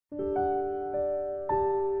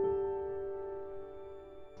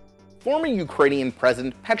Former Ukrainian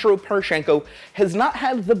President Petro Poroshenko has not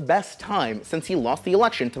had the best time since he lost the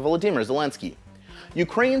election to Volodymyr Zelenskyy.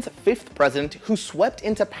 Ukraine's fifth president, who swept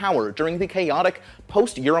into power during the chaotic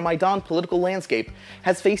post-Euromaidan political landscape,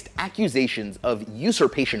 has faced accusations of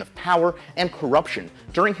usurpation of power and corruption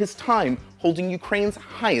during his time holding Ukraine's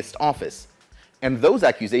highest office. And those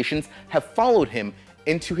accusations have followed him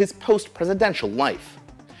into his post-presidential life.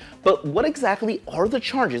 But what exactly are the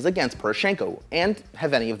charges against Poroshenko, and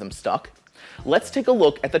have any of them stuck? Let's take a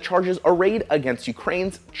look at the charges arrayed against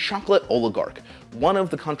Ukraine's chocolate oligarch, one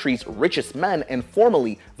of the country's richest men and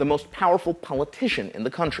formerly the most powerful politician in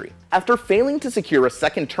the country. After failing to secure a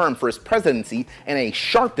second term for his presidency and a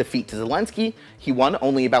sharp defeat to Zelenskyy, he won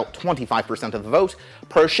only about 25% of the vote,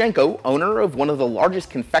 Poroshenko, owner of one of the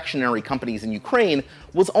largest confectionery companies in Ukraine,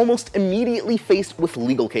 was almost immediately faced with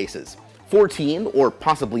legal cases. 14 or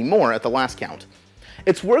possibly more at the last count.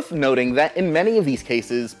 It's worth noting that in many of these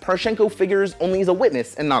cases, Poroshenko figures only as a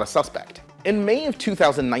witness and not a suspect. In May of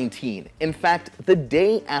 2019, in fact the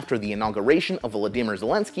day after the inauguration of Volodymyr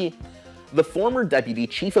Zelenskyy, the former deputy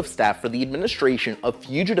chief of staff for the administration of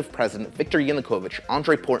fugitive President Viktor Yanukovych,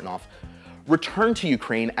 Andriy, returned to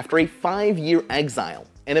Ukraine after a 5-year exile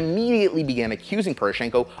and immediately began accusing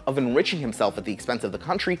Poroshenko of enriching himself at the expense of the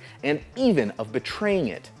country and even of betraying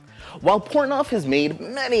it. While Portnov has made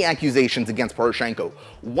many accusations against Poroshenko,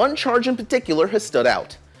 one charge in particular has stood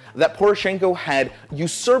out: that Poroshenko had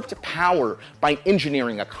usurped power by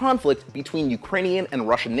engineering a conflict between Ukrainian and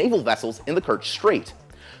Russian naval vessels in the Kerch Strait.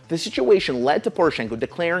 The situation led to Poroshenko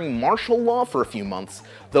declaring martial law for a few months,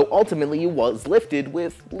 though ultimately it was lifted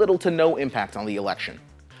with little to no impact on the election.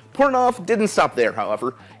 Portnov didn't stop there,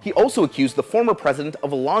 however. He also accused the former president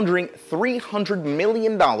of laundering $300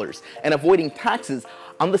 million and avoiding taxes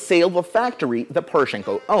on the sale of a factory that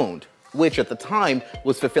Poroshenko owned, which at the time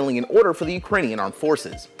was fulfilling an order for the Ukrainian armed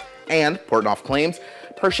forces. And, Portnov claims,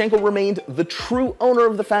 Poroshenko remained the true owner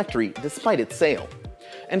of the factory despite its sale.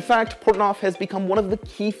 In fact, Portnov has become one of the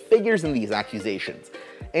key figures in these accusations,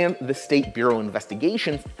 and the State Bureau of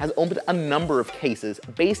Investigations has opened a number of cases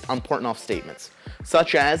based on Portnov's statements,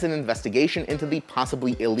 such as an investigation into the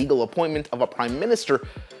possibly illegal appointment of a prime minister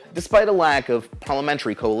despite a lack of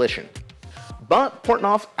parliamentary coalition. But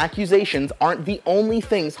Portnov's accusations aren't the only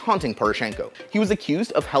things haunting Poroshenko. He was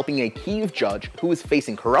accused of helping a Kyiv judge who was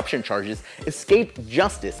facing corruption charges escape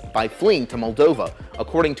justice by fleeing to Moldova,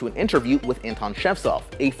 according to an interview with Anton Shevtsov,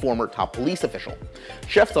 a former top police official.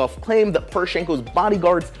 Shevtsov claimed that Poroshenko's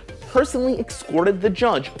bodyguards personally escorted the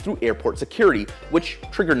judge through airport security, which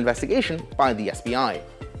triggered investigation by the SBI.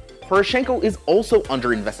 Poroshenko is also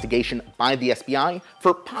under investigation by the SBI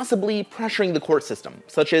for possibly pressuring the court system,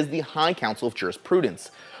 such as the High Council of Jurisprudence,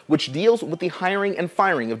 which deals with the hiring and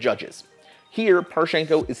firing of judges. Here,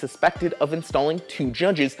 Poroshenko is suspected of installing 2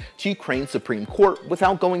 judges to Ukraine's Supreme Court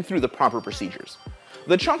without going through the proper procedures.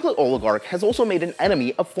 The chocolate oligarch has also made an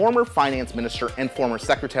enemy of former finance minister and former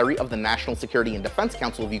secretary of the National Security and Defense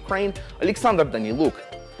Council of Ukraine, Oleksii.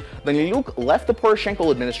 Daniluk left the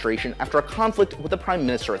Poroshenko administration after a conflict with the prime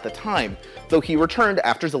minister at the time, though he returned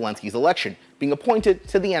after Zelenskyy's election, being appointed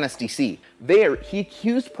to the NSDC. There, he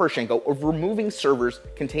accused Poroshenko of removing servers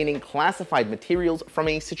containing classified materials from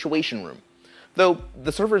a situation room, though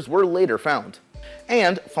the servers were later found.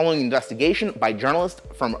 And, following investigation by journalists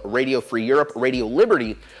from Radio Free Europe, Radio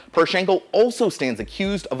Liberty, Poroshenko also stands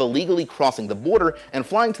accused of illegally crossing the border and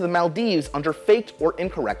flying to the Maldives under faked or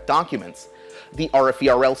incorrect documents. The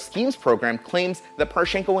RFERL Schemes program claims that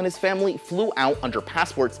Poroshenko and his family flew out under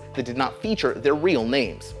passports that did not feature their real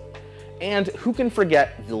names. And who can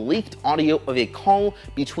forget the leaked audio of a call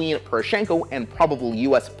between Poroshenko and probable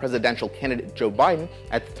US presidential candidate Joe Biden,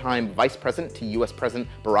 at the time vice president to US President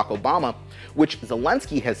Barack Obama, which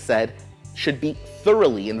Zelenskyy has said should be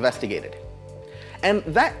thoroughly investigated. And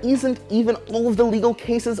that isn't even all of the legal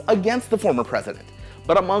cases against the former president.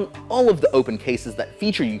 But among all of the open cases that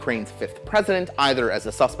feature Ukraine's fifth president, either as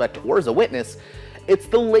a suspect or as a witness, it's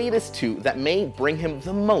the latest 2 that may bring him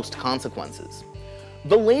the most consequences.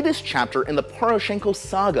 The latest chapter in the Poroshenko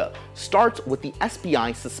saga starts with the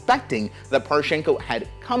SBI suspecting that Poroshenko had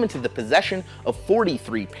come into the possession of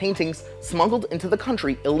 43 paintings smuggled into the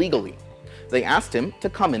country illegally. They asked him to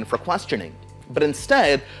come in for questioning, but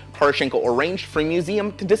instead, Poroshenko arranged for a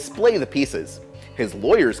museum to display the pieces. His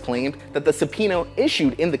lawyers claimed that the subpoena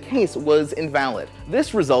issued in the case was invalid.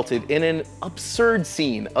 This resulted in an absurd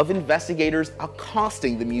scene of investigators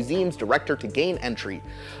accosting the museum's director to gain entry,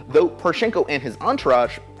 though Poroshenko and his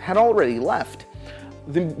entourage had already left.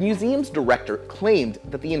 The museum's director claimed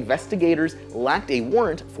that the investigators lacked a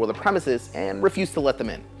warrant for the premises and refused to let them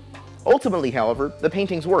in. Ultimately, however, the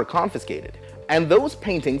paintings were confiscated. And those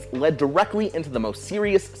paintings led directly into the most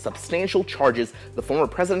serious, substantial charges the former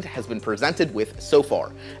president has been presented with so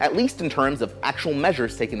far, at least in terms of actual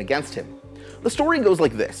measures taken against him. The story goes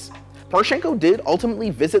like this. Poroshenko did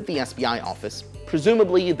ultimately visit the SBI office.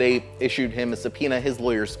 Presumably, they issued him a subpoena his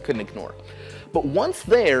lawyers couldn't ignore. But once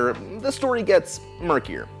there, the story gets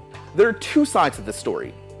murkier. There are two sides to this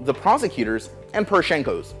story, the prosecutors and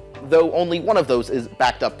Poroshenko's, though only one of those is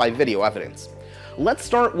backed up by video evidence. Let's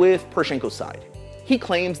start with Poroshenko's side. He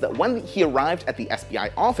claims that when he arrived at the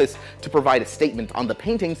SBI office to provide a statement on the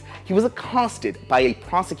paintings, he was accosted by a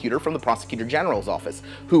prosecutor from the Prosecutor General's office,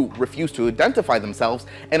 who refused to identify themselves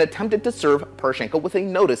and attempted to serve Poroshenko with a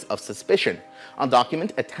notice of suspicion, a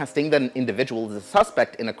document attesting that an individual is a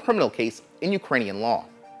suspect in a criminal case in Ukrainian law.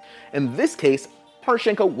 In this case,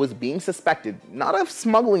 Poroshenko was being suspected not of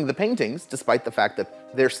smuggling the paintings, despite the fact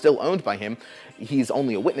that they're still owned by him, he's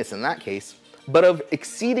only a witness in that case, but of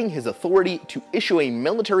exceeding his authority to issue a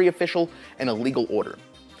military official and a legal order.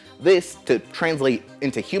 This, to translate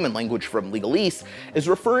into human language from legalese, is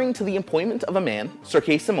referring to the appointment of a man,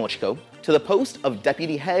 Sergei Simochko, to the post of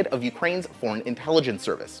deputy head of Ukraine's Foreign Intelligence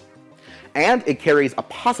Service. And it carries a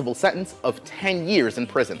possible sentence of 10 years in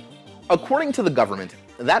prison. According to the government,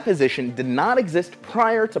 that position did not exist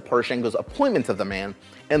prior to Poroshenko's appointment of the man,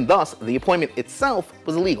 and thus the appointment itself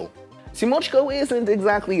was illegal. Simochko isn't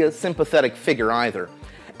exactly a sympathetic figure either.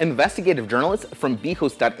 Investigative journalists from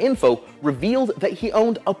Bihus.info revealed that he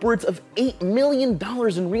owned upwards of $8 million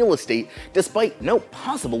in real estate despite no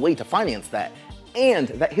possible way to finance that, and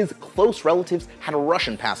that his close relatives had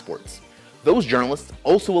Russian passports. Those journalists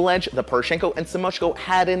also allege that Poroshenko and Simochko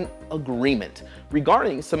had an agreement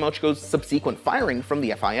regarding Simochko's subsequent firing from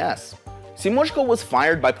the FIS. Simochko was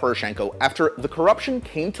fired by Poroshenko after the corruption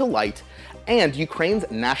came to light and Ukraine's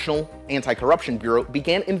National Anti-Corruption Bureau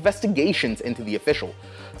began investigations into the official,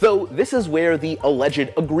 though this is where the alleged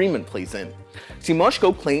agreement plays in.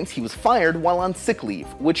 Simochko claims he was fired while on sick leave,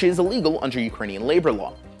 which is illegal under Ukrainian labor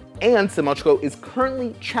law, and Simochko is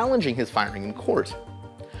currently challenging his firing in court.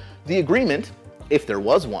 The agreement, if there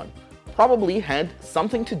was one, probably had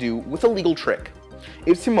something to do with a legal trick.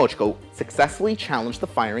 If Simochko successfully challenged the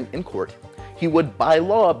firing in court, he would by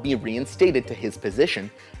law be reinstated to his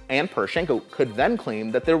position, and Poroshenko could then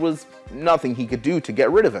claim that there was nothing he could do to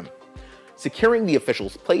get rid of him, securing the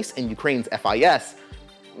official's place in Ukraine's FIS,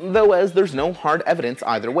 though as there's no hard evidence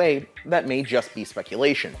either way, that may just be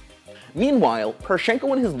speculation. Meanwhile,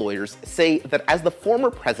 Poroshenko and his lawyers say that as the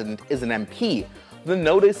former president is an MP, the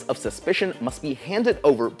notice of suspicion must be handed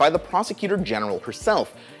over by the Prosecutor General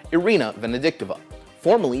herself, Irina Venediktova,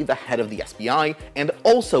 formerly the head of the SBI and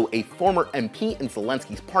also a former MP in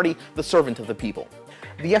Zelensky's party, the Servant of the People.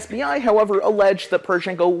 The SBI, however, alleged that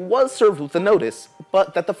Poroshenko was served with the notice,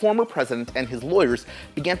 but that the former president and his lawyers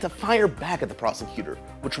began to fire back at the prosecutor,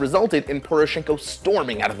 which resulted in Poroshenko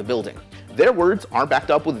storming out of the building. Their words are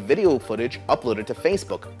backed up with video footage uploaded to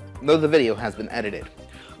Facebook, though the video has been edited.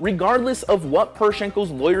 Regardless of what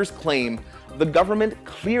Poroshenko's lawyers claim, the government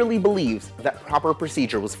clearly believes that proper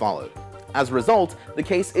procedure was followed. As a result, the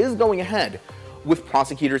case is going ahead, with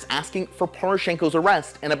prosecutors asking for Poroshenko's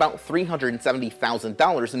arrest and about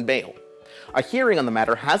 $370,000 in bail. A hearing on the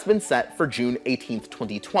matter has been set for June 18,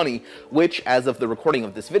 2020, which, as of the recording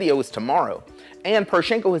of this video, is tomorrow, and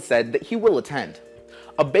Poroshenko has said that he will attend.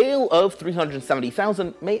 A bail of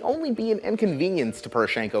 $370,000 may only be an inconvenience to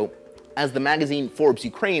Poroshenko, as the magazine Forbes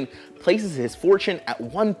Ukraine places his fortune at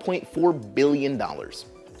 $1.4 billion.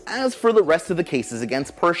 As for the rest of the cases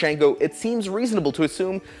against Poroshenko, it seems reasonable to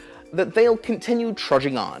assume that they'll continue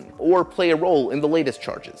trudging on, or play a role in the latest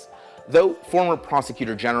charges. Though former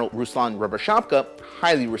Prosecutor General Ruslan Rябошапka,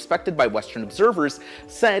 highly respected by Western observers,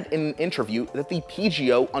 said in an interview that the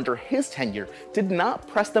PGO under his tenure did not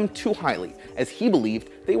press them too highly, as he believed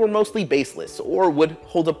they were mostly baseless or would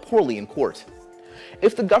hold up poorly in court.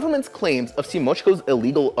 If the government's claims of Simochko's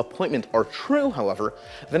illegal appointment are true, however,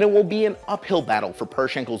 then it will be an uphill battle for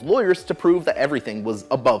Poroshenko's lawyers to prove that everything was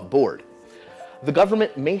above board. The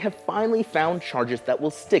government may have finally found charges that will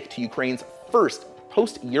stick to Ukraine's first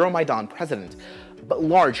post-Euromaidan president, but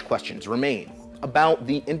large questions remain about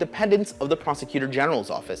the independence of the Prosecutor General's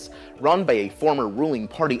office, run by a former ruling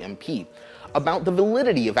party MP, about the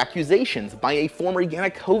validity of accusations by a former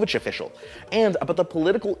Yanukovych official, and about the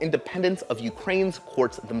political independence of Ukraine's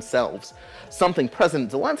courts themselves, something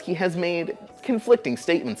President Zelenskyy has made conflicting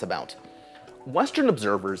statements about. Western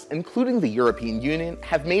observers, including the European Union,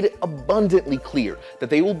 have made it abundantly clear that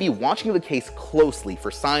they will be watching the case closely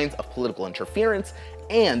for signs of political interference,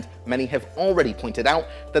 and many have already pointed out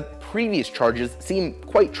that previous charges seem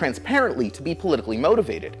quite transparently to be politically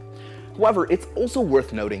motivated. However, it's also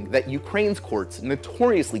worth noting that Ukraine's courts,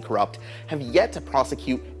 notoriously corrupt, have yet to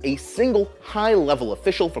prosecute a single high-level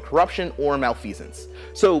official for corruption or malfeasance.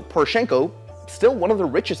 So Poroshenko, still one of the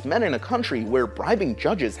richest men in a country where bribing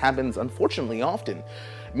judges happens unfortunately often,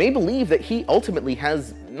 may believe that he ultimately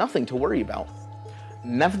has nothing to worry about.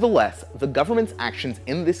 Nevertheless, the government's actions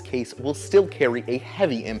in this case will still carry a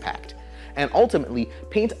heavy impact, and ultimately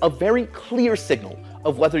paint a very clear signal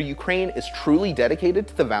of whether Ukraine is truly dedicated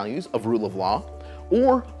to the values of rule of law,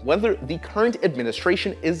 or whether the current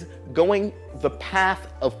administration is going the path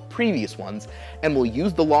of previous ones and will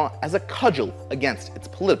use the law as a cudgel against its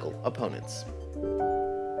political opponents.